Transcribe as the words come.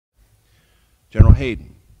General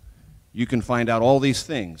Hayden, you can find out all these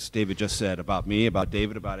things David just said about me, about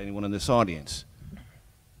David, about anyone in this audience.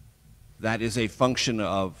 That is a function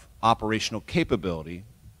of operational capability.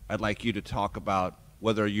 I'd like you to talk about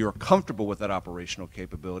whether you're comfortable with that operational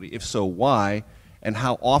capability. If so, why? And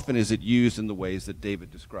how often is it used in the ways that David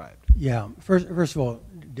described? Yeah, first of all,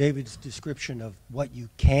 David's description of what you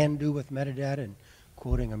can do with metadata, and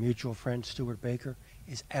quoting a mutual friend, Stuart Baker,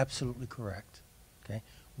 is absolutely correct. Okay?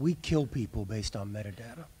 We kill people based on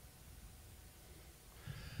metadata.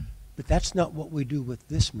 But that's not what we do with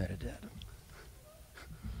this metadata.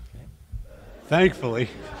 Okay? Thankfully.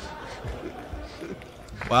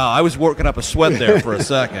 Wow, I was working up a sweat there for a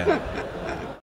second.